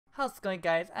How's it going,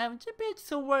 guys? I'm JP,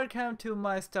 so welcome to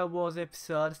my Star Wars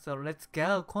episode. So let's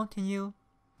go, continue.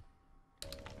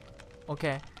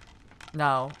 Okay,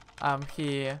 now I'm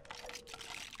here.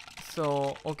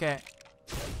 So okay,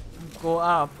 go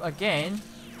up again,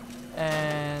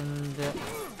 and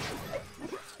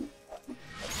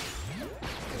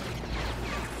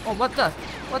oh, what that?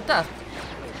 What that?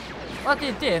 What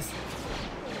is this?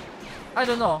 I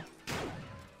don't know.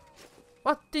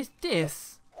 What is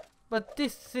this? But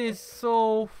this is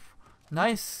so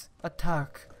nice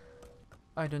attack.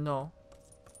 I don't know.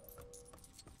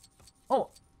 Oh,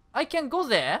 I can go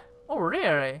there? Oh,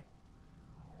 really?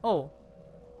 Oh,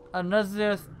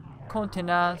 another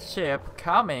container ship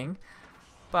coming.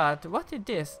 But what is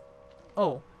this?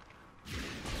 Oh.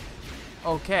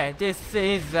 Okay, this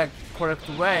is the correct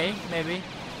way, maybe.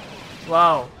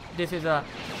 Wow, this is a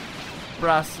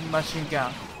brass machine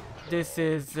gun. This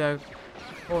is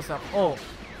awesome. Oh.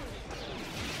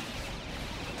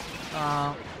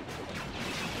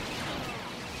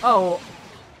 Oh,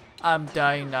 I'm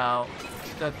dying now.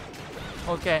 That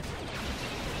okay.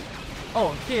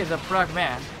 Oh, he is a black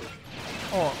man.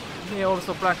 Oh, he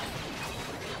also black.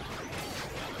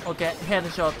 Okay,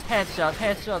 headshot, headshot,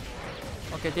 headshot.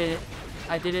 Okay, did it.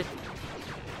 I did it.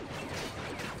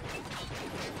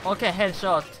 Okay,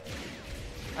 headshot.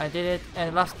 I did it,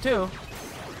 and last two.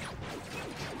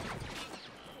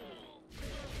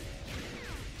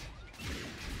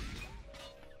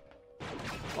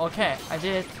 Okay, I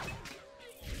did it.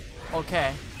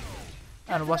 Okay.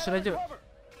 And what should I do?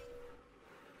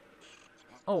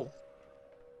 Oh.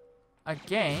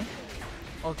 Again?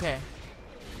 Okay.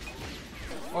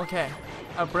 Okay.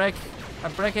 I break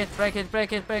it, break it, break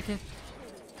it, break it.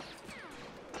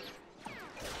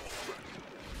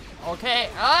 Okay.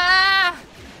 Ah!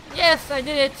 Yes, I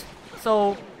did it.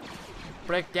 So,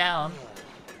 break down.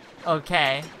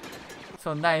 Okay.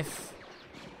 So nice.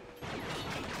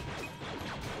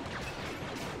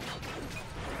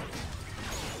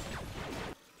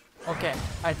 Okay,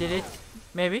 I did it,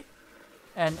 maybe,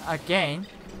 and again.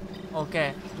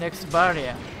 Okay, next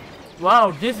barrier.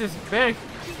 Wow, this is very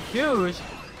huge.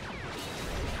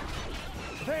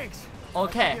 Thanks.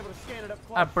 Okay,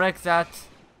 I break that.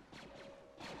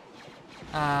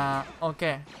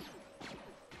 Okay,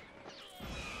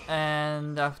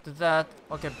 and after that,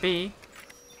 okay, B.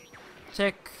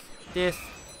 Check this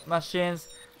machine's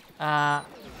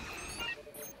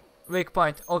weak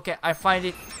point. Okay, I find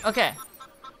it. Okay.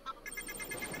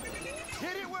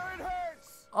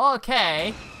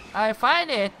 Okay, I find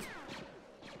it.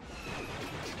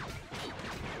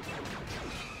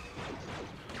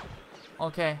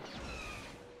 Okay.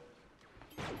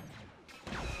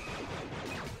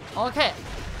 Okay.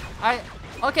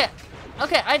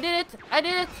 Okay, I did it. I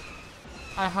did it.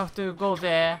 I have to go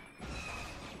there.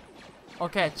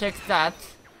 Okay, check that.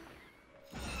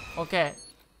 Okay.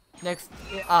 Next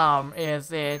arm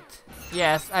is it.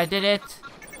 Yes, I did it.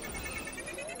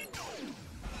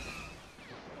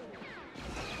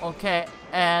 Okay,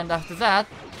 and after that,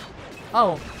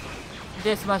 oh,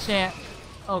 this machine.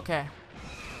 Okay.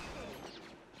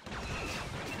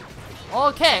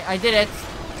 Okay, I did it.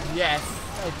 Yes,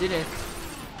 I did it.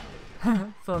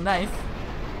 So nice.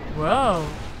 Wow,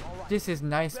 this is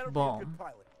nice bomb.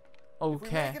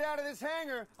 Okay.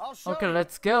 Okay,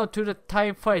 let's go to the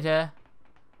TIE fighter.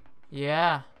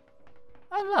 Yeah,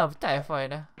 I love TIE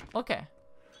fighter. Okay.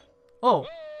 Oh.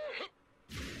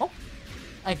 Oh,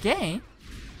 again.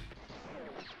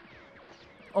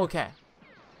 Okay,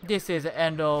 this is the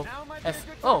end of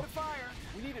oh.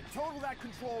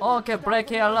 Okay,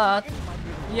 breaking a lot.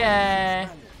 Yeah.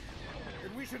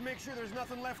 We should make sure there's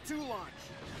nothing left to launch.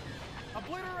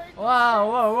 Obliterate.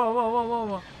 Wow, whoa, whoa, whoa, whoa, whoa,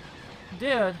 whoa,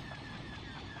 dude.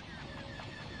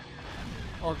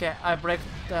 Okay, I break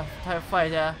the TIE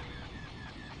fighter.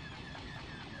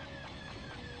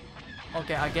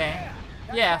 Okay, again.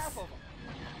 Yes.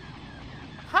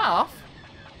 Half.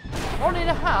 Only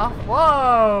the half?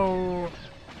 Whoa!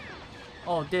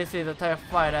 Oh, this is a TIE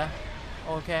fighter.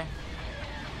 Okay.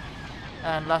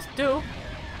 And last two.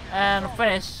 And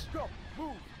finish.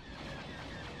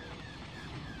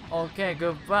 Okay,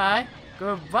 goodbye.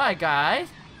 Goodbye, guys.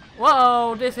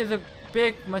 Whoa, this is a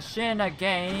big machine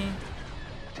again.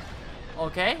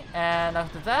 Okay, and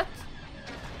after that.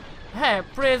 Hey,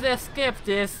 please escape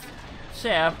this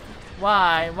ship.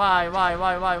 Why?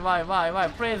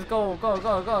 Please go. Go.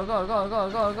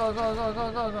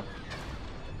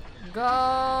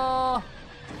 Go.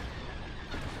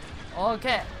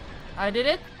 Okay. I did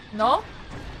it? No?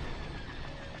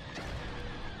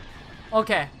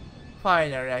 Okay.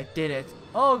 Finally, I did it.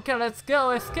 Okay, let's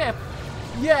go. Escape.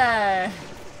 Yeah.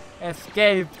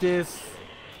 Escape this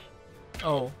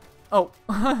Oh. Oh.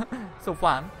 So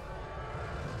fun.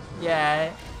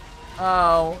 Yeah.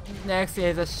 Oh, next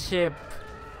is a ship.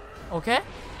 Okay.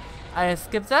 I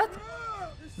skip that?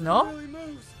 No? Really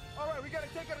moves. All right, we gotta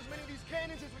take out as many of these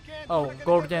cannons as we can. Oh, We're not gonna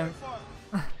golden. get very far.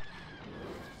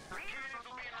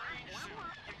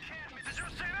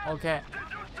 Okay.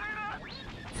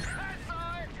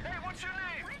 Hey, what's your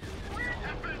name?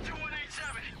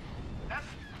 FN2187.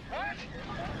 What?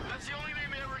 That's the only name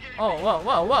they ever gave me. Oh, whoa,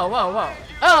 whoa, whoa, whoa, whoa.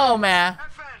 Oh, man.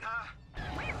 FN, huh?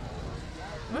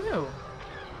 Woo.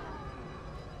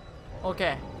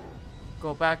 Okay.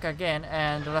 Go back again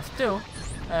and let's do.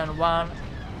 And one.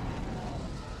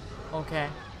 Okay.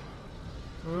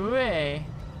 Way.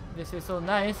 This is so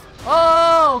nice.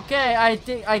 Oh, okay. I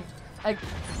think I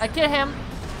kill him.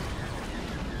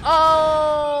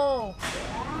 Oh.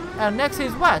 And next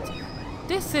is what?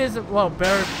 This is well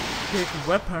very big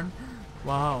weapon.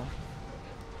 Wow.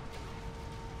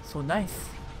 So nice.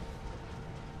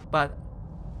 But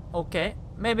okay,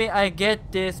 maybe I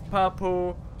get this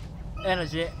purple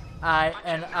energy.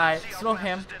 I slow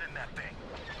him.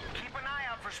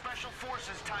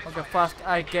 Okay, first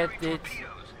I get it.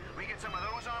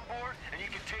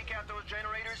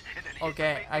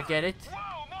 Okay, I get it.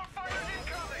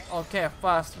 Okay,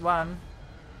 first one.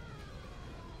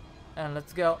 And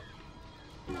let's go.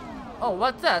 Oh,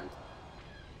 what's that?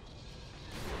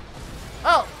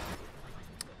 Oh!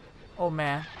 Oh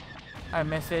man, I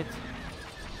miss it.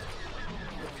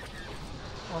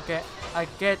 Okay, I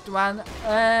get one,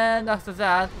 and after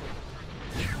that,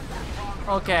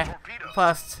 okay,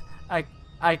 first I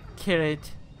kill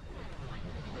it.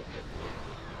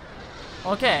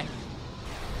 Okay.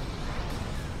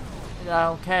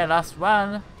 Okay, last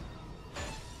one.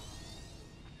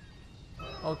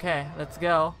 Okay, let's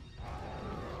go.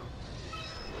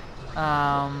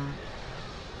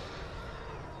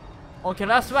 Okay,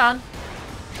 last one.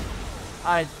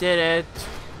 I did it.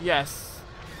 Yes.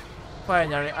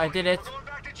 Finally, I did it.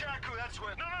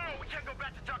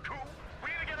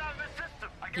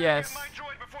 Yes.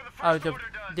 Out of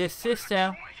this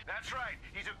system. That's right.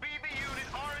 He's a BB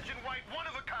unit, orange and white, one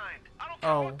of a kind. I don't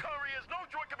care what color he is. No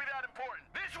droid can be that important.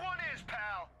 This one is,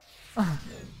 pal.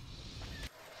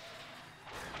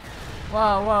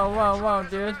 Wow, wow, wow, wow,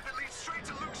 dude.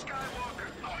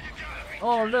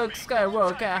 Oh, Luke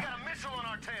Skywalker.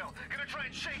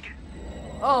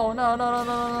 Oh, no, no, no,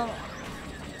 no, no, no.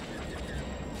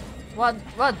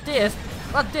 What this?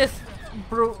 What this?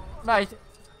 Right.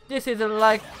 This is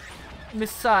like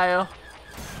missile.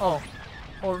 Oh,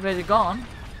 already gone.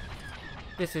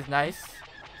 This is nice.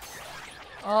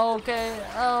 Okay.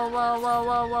 Oh, wow, wow,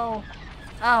 wow, wow.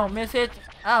 Ow, miss it.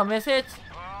 Ow, miss it. It's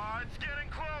getting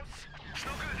close.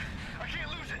 Still good. I can't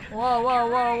lose it. Whoa, whoa,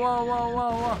 whoa, whoa, whoa,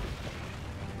 whoa, whoa.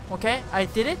 Okay, I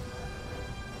did it.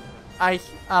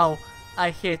 Ow, I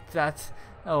hit that.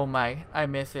 Oh my, I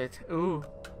miss it. Ooh.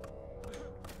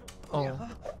 Oh,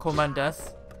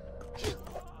 commanders.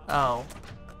 Oh.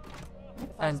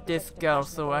 And this girl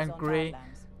so angry.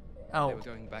 Oh,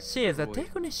 she is a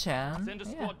technician.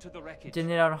 Yeah.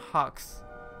 General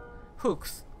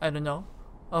Hooks. I don't know.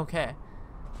 Okay.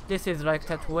 This is like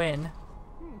Tatooine.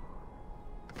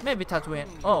 Maybe Tatooine.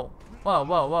 Oh. Whoa,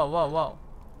 whoa, whoa, whoa, whoa.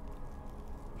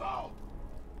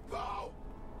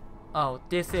 Oh,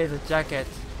 this is a jacket.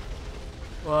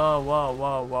 Whoa, whoa,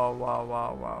 whoa, whoa, whoa,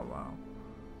 whoa, whoa, whoa.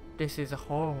 This is a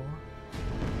hole.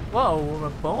 Whoa, a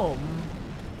bomb.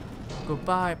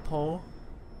 Goodbye, Paul.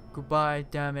 Goodbye,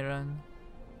 Dameron.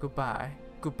 Goodbye,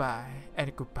 goodbye,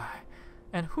 and goodbye.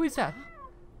 And who is that?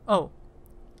 Oh,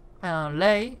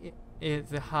 Lei is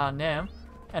her name,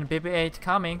 and BB-8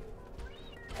 coming.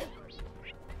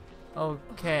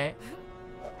 Okay,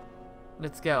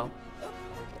 let's go.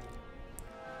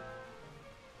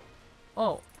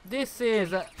 Oh, this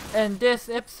is in this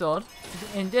episode,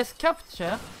 in this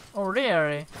capture. Oh,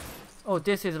 really? Oh,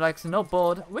 this is like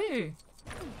snowboard. Wee,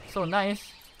 so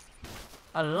nice.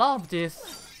 I love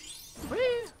this.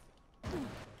 Whee!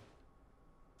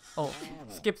 Oh,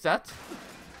 skip that.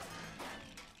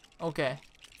 Okay.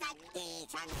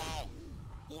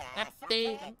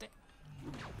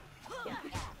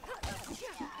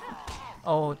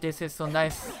 Oh, this is so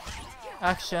nice.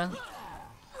 Action.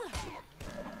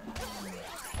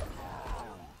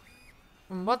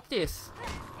 What this?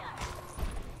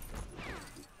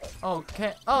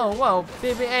 Okay. Oh wow,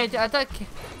 BB-8 attack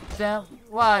them.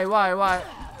 Why? Why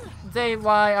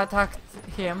attacked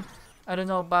him? I don't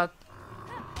know, but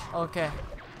okay.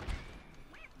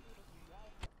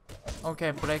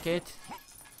 Okay, break it.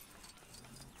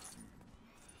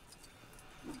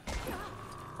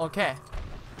 Okay.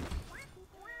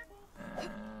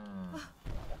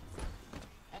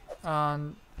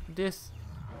 And this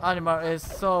animal is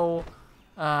so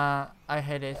I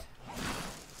hate it.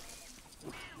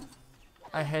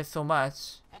 I hate so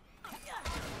much.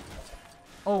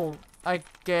 Oh, I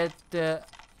get the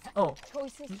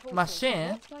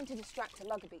machine. Trying to distract a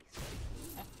luggerbeast.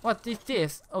 What is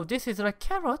this? Oh, this is like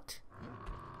carrot.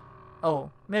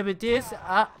 Oh, maybe this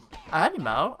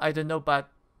animal. I don't know, but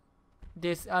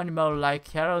this animal like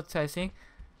carrots, I think.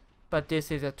 But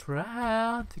this is a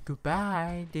trap.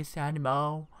 Goodbye, this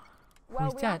animal.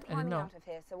 Well, Who's that? I don't know. out of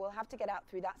here, so we'll have to get out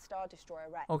through that Star Destroyer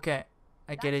wreck. Okay,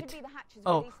 I get it. Should be the hatch's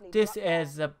Oh, release lever this up there.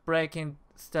 is a breaking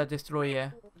Star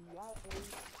Destroyer.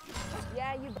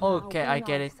 Yeah, you. Okay, Now I be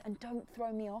get nice it. And don't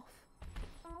throw me off.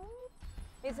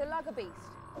 It's a luggerbeast.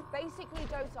 Basically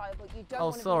docile, but you don't Oh,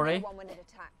 want to sorry. be near one when it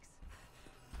attacks.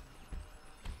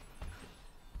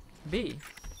 B.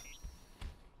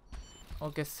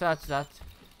 Okay, search that.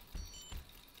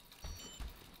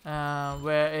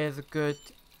 Where is a good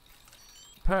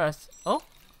purse? Oh.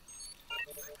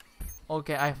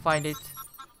 Okay, I find it.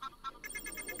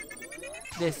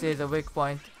 This is a weak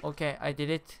point. Okay, I did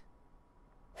it.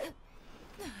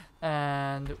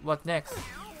 And what next?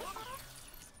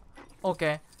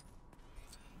 Okay.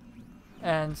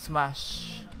 And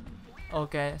smash.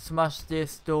 Okay, smash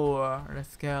this door.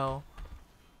 Let's go.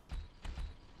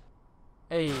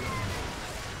 Hey,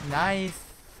 nice.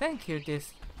 Thank you,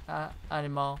 this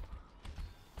animal.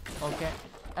 Okay,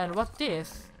 and what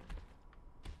this?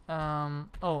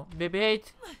 Oh,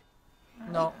 BB-8.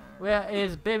 No, where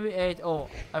is BB-8? Oh,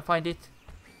 I find it.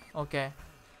 Okay,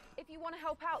 If you want to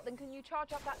help out, then can you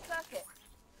charge up that circuit?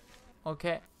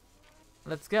 okay,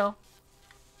 let's go.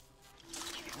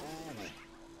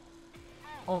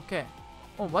 Okay.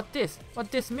 Oh, what this?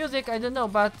 What this music? I don't know,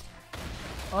 but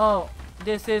oh,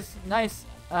 this is nice.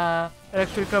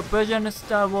 Electrical version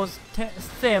Star Wars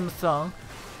theme song.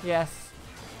 Yes.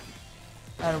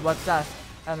 And what's that?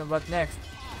 And what next?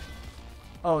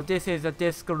 Oh, this is a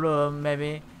disco room,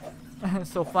 maybe.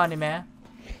 So funny, man.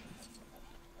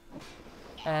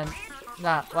 And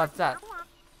nah, what's that?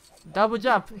 Double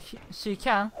jump. She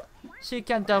can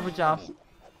double jump.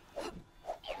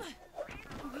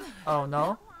 Oh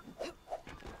no.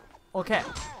 Okay.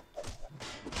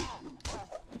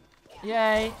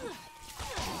 Yay.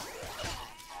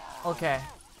 Okay.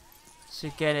 She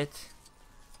get it.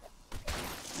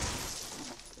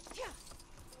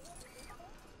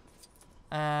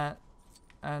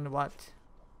 And what?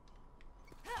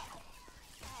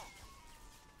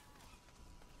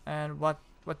 And what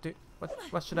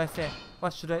should I say?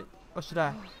 What should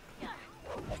I?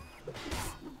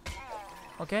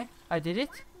 Okay, I did it.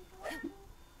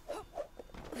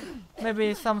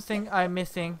 Maybe something I'm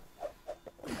missing.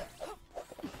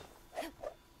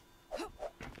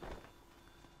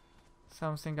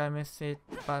 Something I missed it,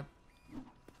 but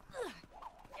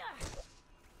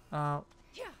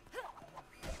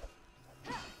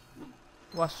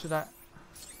what should I?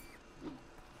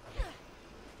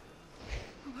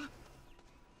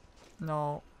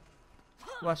 No.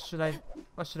 What should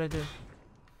I do?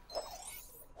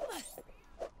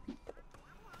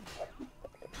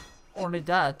 Only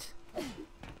that.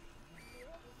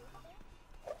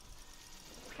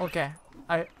 Okay,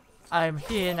 I'm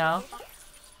here now.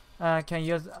 Can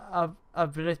use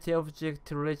ability object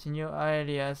to reach new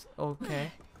areas.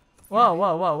 Okay. Wow,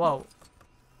 wow, wow, wow.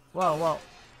 Wow, wow.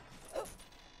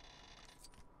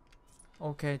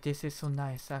 Okay, this is so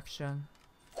nice action.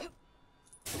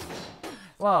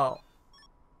 Wow.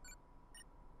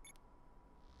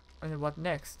 And what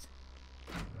next?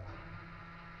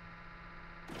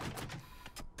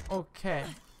 Okay.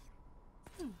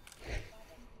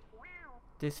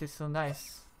 This is so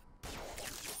nice.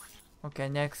 Okay,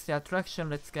 next attraction,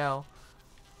 let's go.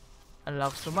 I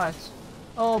love so much.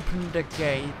 Open the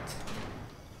gate.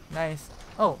 Nice.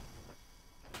 Oh.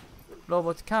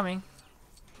 Robot coming.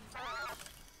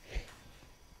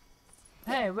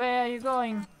 Hey, where are you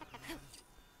going?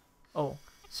 Oh,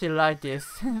 she liked this.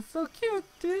 So cute,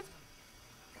 dude.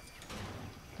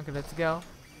 Okay, let's go.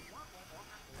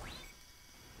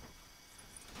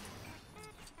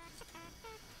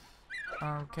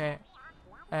 Okay.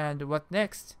 And what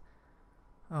next?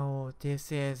 Oh,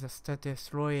 this is a Star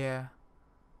Destroyer.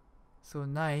 So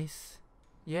nice.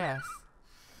 Yes.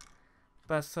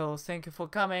 But so, thank you for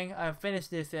coming. I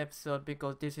finished this episode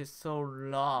because this is so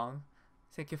long.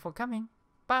 Thank you for coming.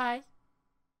 Bye.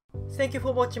 Thank you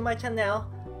for watching my channel.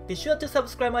 Be sure to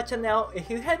subscribe my channel if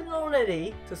you haven't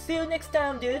already. So see you next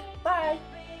time, dude. Bye.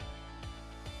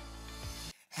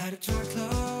 Had a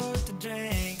chocolate to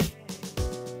drink.